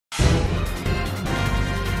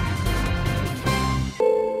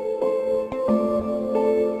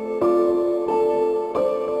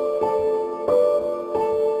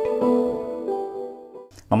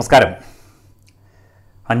നമസ്കാരം.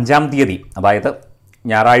 5-ാം തീയതി, അതായത്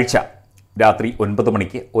ഞായറാഴ്ച രാത്രി 9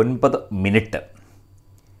 മണിക്ക് 9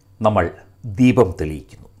 നമ്മൾ ദീപം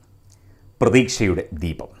തെളിയിക്കുന്നു. പ്രതീക്ഷയുടെ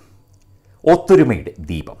ദീപം, ഒത്തൊരുമയുടെ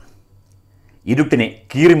ദീപം, ഇരുട്ടിനെ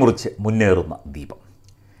കീറിമുറിച്ച് മുന്നേറുന്ന ദീപം.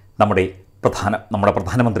 നമ്മുടെ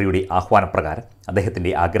പ്രധാനമന്ത്രിയുടെ ആഹ്വാനപ്രകാരം,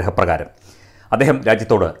 അദ്ദേഹത്തിൻ്റെ ആഗ്രഹപ്രകാരം അദ്ദേഹം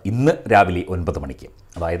രാജ്യത്തോട് ഇന്ന് രാവിലെ 9 മണിക്ക്,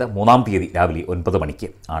 അതായത് 3-ാം തീയതി രാവിലെ 9 മണിക്ക്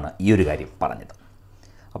ആണ് ഈ ഒരു കാര്യം പറഞ്ഞത്.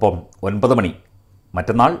 അപ്പം 9 മണി,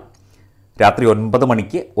 മറ്റന്നാൾ രാത്രി 9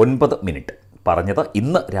 മണിക്ക് 9 പറഞ്ഞത്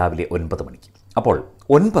ഇന്ന് രാവിലെ 9 മണിക്ക്. അപ്പോൾ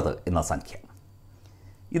 9 എന്ന സംഖ്യ,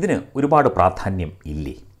 ഇതിന് ഒരുപാട് പ്രാധാന്യം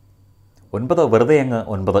ഇല്ലേ? 9 വെറുതെ അങ്ങ്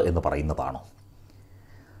 9 എന്ന് പറയുന്നതാണോ?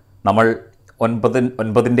 നമ്മൾ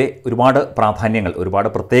 9ൻ്റെ ഒരുപാട് പ്രാധാന്യങ്ങൾ, ഒരുപാട്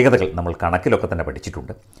പ്രത്യേകതകൾ നമ്മൾ കണക്കിലൊക്കെ തന്നെ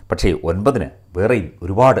പഠിച്ചിട്ടുണ്ട്. പക്ഷേ 9-ന് വേറെയും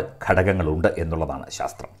ഒരുപാട് ഘടകങ്ങളുണ്ട് എന്നുള്ളതാണ്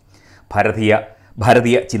ശാസ്ത്രം.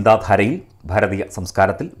 ഭാരതീയ ചിന്താധാരയിൽ, ഭാരതീയ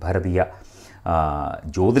സംസ്കാരത്തിൽ, ഭാരതീയ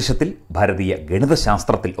ജ്യോതിഷത്തിൽ, ഭാരതീയ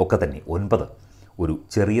ഗണിതശാസ്ത്രത്തിൽ ഒക്കെ തന്നെ 9 ഒരു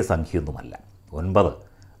ചെറിയ സംഖ്യയൊന്നുമല്ല. 9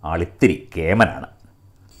 ആളിത്തിരി കേമനാണ്.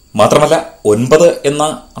 മാത്രമല്ല 9 എന്ന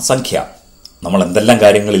സംഖ്യ നമ്മൾ എന്തെല്ലാം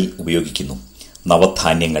കാര്യങ്ങളിൽ ഉപയോഗിക്കുന്നു?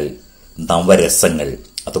 നവധാന്യങ്ങൾ, നവരസങ്ങൾ,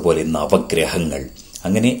 അതുപോലെ നവഗ്രഹങ്ങൾ.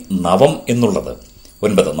 അങ്ങനെ നവം എന്നുള്ളത്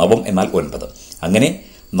 9, നവം എന്നാൽ 9. അങ്ങനെ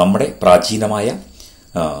നമ്മുടെ പ്രാചീനമായ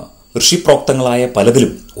ഋഷിപ്രോക്തങ്ങളായ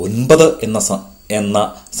പലതിലും 9 എന്ന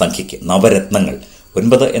സംഖ്യയ്ക്ക്, നവരത്നങ്ങൾ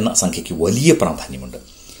 9 എന്ന സംഖ്യയ്ക്ക് വലിയ പ്രാധാന്യമുണ്ട്.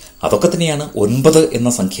 അതൊക്കെ തന്നെയാണ് 9 എന്ന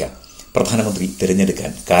സംഖ്യ പ്രധാനമന്ത്രി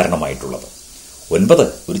തിരഞ്ഞെടുക്കാൻ കാരണമായിട്ടുള്ളത്. 9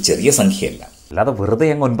 ഒരു ചെറിയ സംഖ്യയല്ല. അല്ലാതെ വെറുതെ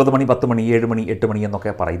അങ്ങ് 9 മണി, 10 മണി, 7 മണി, 8 മണി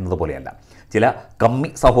എന്നൊക്കെ പറയുന്നത് പോലെയല്ല. ചില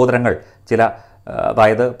കമ്മി സഹോദരങ്ങൾ,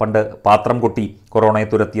 അതായത് പണ്ട് പാത്രം കൊട്ടി കൊറോണയെ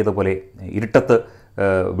തുരത്തിയതുപോലെ ഇരുട്ടത്ത്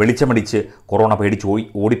വെളിച്ചമടിച്ച് കൊറോണ പേടിച്ച്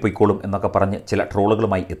ഓടിപ്പോയിക്കോളും എന്നൊക്കെ പറഞ്ഞ് ചില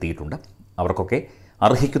ട്രോളുകളുമായി എത്തിയിട്ടുണ്ട്. അവർക്കൊക്കെ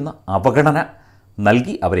അർഹിക്കുന്ന അവഗണന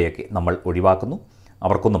നൽകി അവരെയൊക്കെ നമ്മൾ ഒഴിവാക്കുന്നു.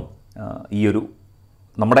 അവർക്കൊന്നും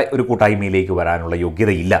നമ്മുടെ ഒരു കൂട്ടായ്മയിലേക്ക് വരാനുള്ള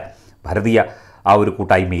യോഗ്യതയില്ല. ഭാരതീയ ആ ഒരു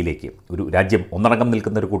കൂട്ടായ്മയിലേക്ക്, ഒരു രാജ്യം ഒന്നടങ്കം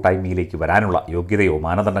നിൽക്കുന്ന ഒരു കൂട്ടായ്മയിലേക്ക് വരാനുള്ള യോഗ്യതയോ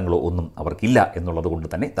മാനദണ്ഡങ്ങളോ ഒന്നും അവർക്കില്ല എന്നുള്ളത് കൊണ്ട്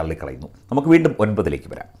തന്നെ തള്ളിക്കളയുന്നു. നമുക്ക് വീണ്ടും 9ലേക്ക്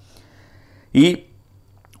വരാം. ഈ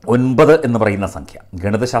 9 എന്ന് പറയുന്ന സംഖ്യ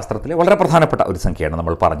ഗണിതശാസ്ത്രത്തിലെ വളരെ പ്രധാനപ്പെട്ട ഒരു സംഖ്യയാണ്.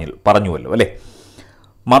 നമ്മൾ പറഞ്ഞുവല്ലോ അല്ലേ?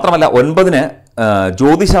 മാത്രമല്ല 9-ന്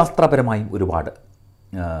ജ്യോതിശാസ്ത്രപരമായും ഒരുപാട്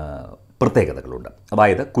പ്രത്യേകതകളുണ്ട്.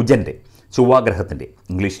 അതായത് കുജൻ്റെ, ചൊവ്വാഗ്രഹത്തിൻ്റെ,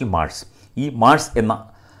 ഇംഗ്ലീഷിൽ മാഴ്സ്, ഈ മാഴ്സ് എന്ന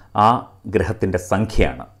ആ ഗ്രഹത്തിൻ്റെ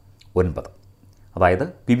സംഖ്യയാണ് 9. അതായത്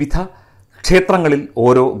വിവിധ ക്ഷേത്രങ്ങളിൽ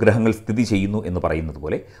ഓരോ ഗ്രഹങ്ങൾ സ്ഥിതി ചെയ്യുന്നു എന്ന് പറയുന്നത്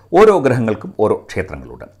പോലെ ഓരോ ഗ്രഹങ്ങൾക്കും ഓരോ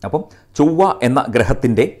ക്ഷേത്രങ്ങളുണ്ട്. അപ്പം ചൊവ്വ എന്ന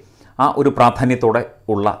ഗ്രഹത്തിൻ്റെ ആ ഒരു പ്രാധാന്യത്തോടെ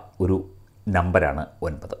ഉള്ള ഒരു നമ്പറാണ്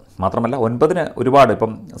 9. മാത്രമല്ല 9-ന് ഒരുപാട്,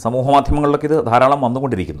 ഇപ്പം സമൂഹ മാധ്യമങ്ങളിലൊക്കെ ഇത് ധാരാളം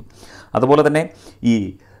വന്നുകൊണ്ടിരിക്കുന്നു. അതുപോലെ തന്നെ ഈ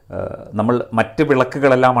നമ്മൾ മറ്റ്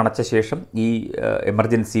വിളക്കുകളെല്ലാം അണച്ച ശേഷം ഈ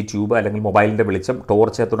എമർജൻസി ട്യൂബ് അല്ലെങ്കിൽ മൊബൈലിൻ്റെ വെളിച്ചം,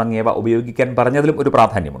 ടോർച്ച് തുടങ്ങിയവ ഉപയോഗിക്കാൻ പറഞ്ഞതിലും ഒരു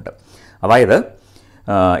പ്രാധാന്യമുണ്ട്. അതായത്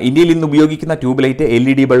ഇന്ത്യയിൽ ഇന്ന് ഉപയോഗിക്കുന്ന tube light,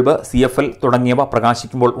 LED bulb, CFL തുടങ്ങിയവ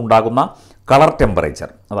പ്രകാശിക്കുമ്പോൾ ഉണ്ടാകുന്ന കളർ ടെമ്പറേച്ചർ,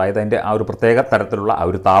 അതായത് അതിൻ്റെ ആ ഒരു പ്രത്യേക തരത്തിലുള്ള ആ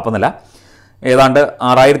ഒരു താപനില ഏതാണ്ട്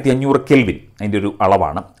 6500 കെൽവിൻ അതിൻ്റെ ഒരു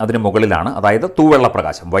അളവാണ്. അതിന് മുകളിലാണ്, അതായത് തൂവെള്ള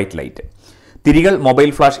പ്രകാശം, വൈറ്റ് ലൈറ്റ്. തിരികൾ,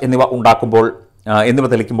 മൊബൈൽ ഫ്ലാഷ് എന്നിവ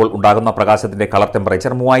തെളിക്കുമ്പോൾ ഉണ്ടാകുന്ന പ്രകാശത്തിൻ്റെ കളർ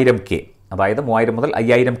ടെമ്പറേച്ചർ 3000 K, അതായത് 3000 മുതൽ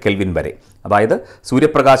 5000 കെൽവിൻ വരെ. അതായത്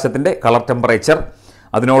സൂര്യപ്രകാശത്തിൻ്റെ കളർ ടെമ്പറേച്ചർ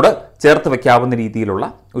അതിനോട് ചേർത്ത് വയ്ക്കാവുന്ന രീതിയിലുള്ള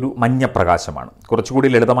ഒരു മഞ്ഞ പ്രകാശമാണ്. കുറച്ചുകൂടി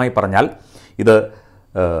ലളിതമായി പറഞ്ഞാൽ ഇത്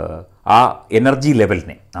ആ എനർജി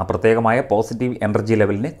ലെവലിനെ, ആ പ്രത്യേകമായ പോസിറ്റീവ് എനർജി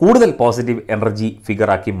ലെവലിനെ കൂടുതൽ പോസിറ്റീവ് എനർജി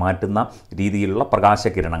ഫിഗറാക്കി മാറ്റുന്ന രീതിയിലുള്ള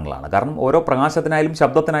പ്രകാശകിരണങ്ങളാണ്. കാരണം ഓരോ പ്രകാശത്തിനായാലും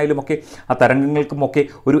ശബ്ദത്തിനായാലും ഒക്കെ ആ തരംഗങ്ങൾക്കുമൊക്കെ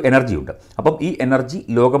ഒരു എനർജിയുണ്ട്. അപ്പം ഈ എനർജി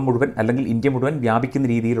ലോകം മുഴുവൻ അല്ലെങ്കിൽ ഇന്ത്യ മുഴുവൻ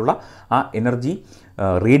വ്യാപിക്കുന്ന രീതിയിലുള്ള ആ എനർജി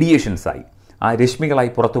റേഡിയേഷൻസായി, ആ രശ്മികളായി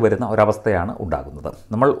പുറത്തു വരുന്ന ഒരവസ്ഥയാണ് ഉണ്ടാകുന്നത്.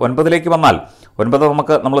 നമ്മൾ 9ലേക്ക് വന്നാൽ,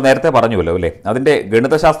 9 നമ്മൾ നേരത്തെ പറഞ്ഞുവല്ലോ അല്ലേ? അതിൻ്റെ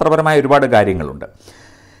ഗണിതശാസ്ത്രപരമായ ഒരുപാട് കാര്യങ്ങളുണ്ട്.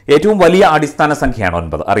 ഏറ്റവും വലിയ അടിസ്ഥാന സംഖ്യയാണ്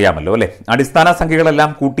 9, അറിയാമല്ലോ അല്ലേ? അടിസ്ഥാന സംഖ്യകളെല്ലാം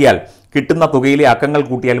കൂട്ടിയാൽ കിട്ടുന്ന തുകയിലെ അക്കങ്ങൾ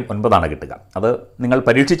കൂട്ടിയാലും 9 ആണ് കിട്ടുക. അത് നിങ്ങൾ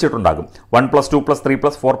പരീക്ഷിച്ചിട്ടുണ്ടാകും. 1 + 2 + 3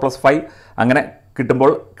 + 4 + 5 അങ്ങനെ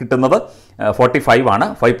കിട്ടുമ്പോൾ കിട്ടുന്നത് 45 ആണ്.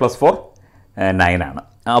 5 + 4 9 ആണ്.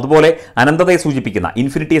 അതുപോലെ അനന്തതയെ സൂചിപ്പിക്കുന്ന,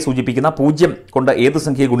 ഇൻഫിനിറ്റിയെ സൂചിപ്പിക്കുന്ന 0 കൊണ്ട് ഏത്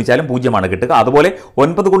സംഖ്യയെ ഗുണിച്ചാലും 0 ആണ് കിട്ടുക. അതുപോലെ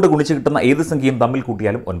 9 കൊണ്ട് ഗുണിച്ച് കിട്ടുന്ന ഏത് സംഖ്യയും തമ്മിൽ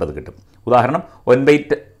കൂട്ടിയാലും 9 കിട്ടും. ഉദാഹരണം 9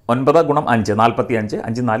 × 5 45, 45,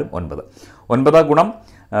 5 4 9.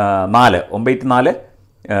 9 × 4, 9 4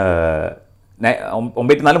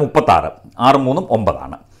 36, 6 3 9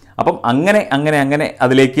 ആണ്. അപ്പം അങ്ങനെ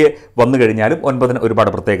അതിലേക്ക് വന്നു കഴിഞ്ഞാലും 9-ന് ഒരുപാട്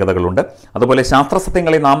പ്രത്യേകതകളുണ്ട്. അതുപോലെ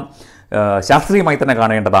ശാസ്ത്രസത്യങ്ങളെ നാം ശാസ്ത്രീയമായി തന്നെ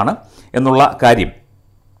കാണേണ്ടതാണ് എന്നുള്ള കാര്യം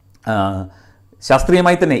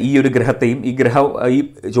ശാസ്ത്രീയമായി തന്നെ ഈ ഒരു ഗ്രഹത്തെയും ഈ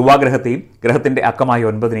ചൊവ്വാഗ്രഹത്തെയും ഗ്രഹത്തിൻ്റെ അക്കമായ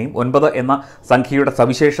 9-നെയും 9 എന്ന സംഖ്യയുടെ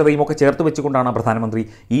സവിശേഷതയും ഒക്കെ ചേർത്ത് വെച്ചുകൊണ്ടാണ് പ്രധാനമന്ത്രി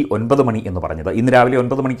ഈ 9 മണി എന്ന് പറഞ്ഞത്. ഇന്ന് രാവിലെ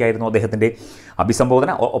 9 മണിക്കായിരുന്നു അദ്ദേഹത്തിൻ്റെ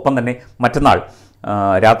അഭിസംബോധന. ഒപ്പം തന്നെ മറ്റന്നാൾ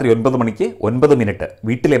രാത്രി 9 മണിക്ക് 9 മിനിറ്റ്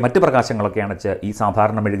വീട്ടിലെ മറ്റ് പ്രകാശങ്ങളൊക്കെ അണച്ച് ഈ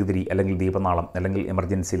സാധാരണ മെഴുകുതിരി അല്ലെങ്കിൽ ദീപനാളം അല്ലെങ്കിൽ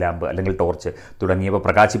എമർജൻസി ലാമ്പ് അല്ലെങ്കിൽ ടോർച്ച് തുടങ്ങിയവ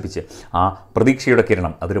പ്രകാശിപ്പിച്ച് ആ പ്രതീക്ഷയുടെ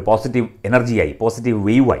കിരണം അതൊരു പോസിറ്റീവ് എനർജിയായി, പോസിറ്റീവ്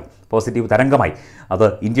വേവായി, പോസിറ്റീവ് തരംഗമായി അത്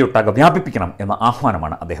ഇന്ത്യയൊട്ടാകെ വ്യാപിപ്പിക്കണം എന്ന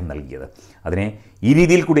ആഹ്വാനമാണ് അദ്ദേഹം നൽകിയത്. അതിനെ ഈ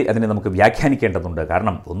രീതിയിൽ കൂടി അതിനെ നമുക്ക് വ്യാഖ്യാനിക്കേണ്ടതുണ്ട്.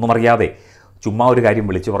 കാരണം ഒന്നും അറിയാതെ ചുമ്മാ ഒരു കാര്യം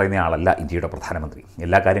വിളിച്ചു പറയുന്ന ആളല്ല ഇന്ത്യയുടെ പ്രധാനമന്ത്രി.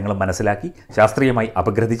 എല്ലാ കാര്യങ്ങളും മനസ്സിലാക്കി ശാസ്ത്രീയമായി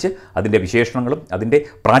അപഗ്രഥിച്ച് അതിൻ്റെ വിശേഷണങ്ങളും അതിൻ്റെ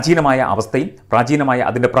പ്രാചീനമായ അവസ്ഥയും പ്രാചീനമായ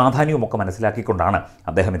അതിൻ്റെ പ്രാധാന്യവും ഒക്കെ മനസ്സിലാക്കിക്കൊണ്ടാണ്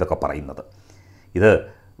അദ്ദേഹം ഇതൊക്കെ പറയുന്നത്. ഇത്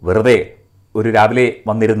വെറുതെ ഒരു രാവിലെ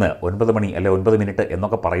വന്നിരുന്ന് 9 മണി അല്ലെ 9 മിനിറ്റ്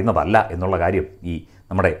എന്നൊക്കെ പറയുന്നതല്ല എന്നുള്ള കാര്യം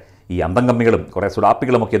നമ്മുടെ ഈ അന്തംകമ്മികളും കുറേ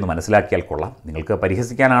സുഡാപ്പികളുമൊക്കെ ഒന്ന് മനസ്സിലാക്കിയാൽ കൊള്ളാം. നിങ്ങൾക്ക്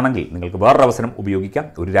പരിഹസിക്കാനാണെങ്കിൽ നിങ്ങൾക്ക് വേറൊരു അവസരം ഉപയോഗിക്കാം.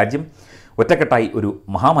 ഒരു രാജ്യം ഒറ്റക്കെട്ടായി ഒരു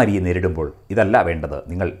മഹാമാരിയെ നേരിടുമ്പോൾ ഇതല്ല വേണ്ടത്.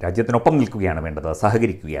 നിങ്ങൾ രാജ്യത്തിനൊപ്പം നിൽക്കുകയാണ് വേണ്ടത്,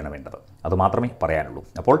 സഹകരിക്കുകയാണ് വേണ്ടത്. അതുമാത്രമേ പറയാനുള്ളൂ.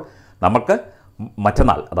 അപ്പോൾ നമുക്ക്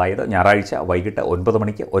മറ്റന്നാൾ, അതായത് ഞായറാഴ്ച വൈകിട്ട് 9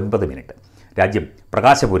 മണിക്ക് 9 മിനിറ്റ് രാജ്യം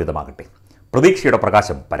പ്രകാശപൂരിതമാകട്ടെ, പ്രതീക്ഷയുടെ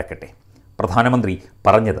പ്രകാശം പരക്കട്ടെ. പ്രധാനമന്ത്രി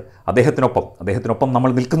പറഞ്ഞത് അദ്ദേഹത്തിനൊപ്പം നമ്മൾ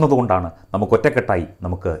നിൽക്കുന്നതുകൊണ്ടാണ് നമുക്ക് ഒറ്റക്കെട്ടായി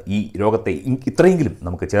നമുക്ക് ഈ രോഗത്തെ ഇത്രയെങ്കിലും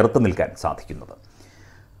നമുക്ക് ചേർത്ത് നിൽക്കാൻ സാധിക്കുന്നത്.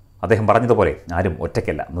 അദ്ദേഹം പറഞ്ഞതുപോലെ ആരും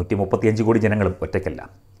ഒറ്റയ്ക്കല്ല, 135 കോടി ജനങ്ങളും ഒറ്റയ്ക്കല്ല,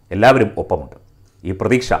 എല്ലാവരും ഒപ്പമുണ്ട്. ഈ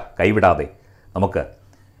പ്രതീക്ഷ കൈവിടാതെ നമുക്ക്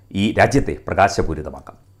ഈ രാജ്യത്തെ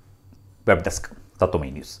പ്രകാശപൂരിതമാക്കാം. വെബ് ഡെസ്ക്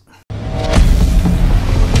തത്വമൈ ന്യൂസ്.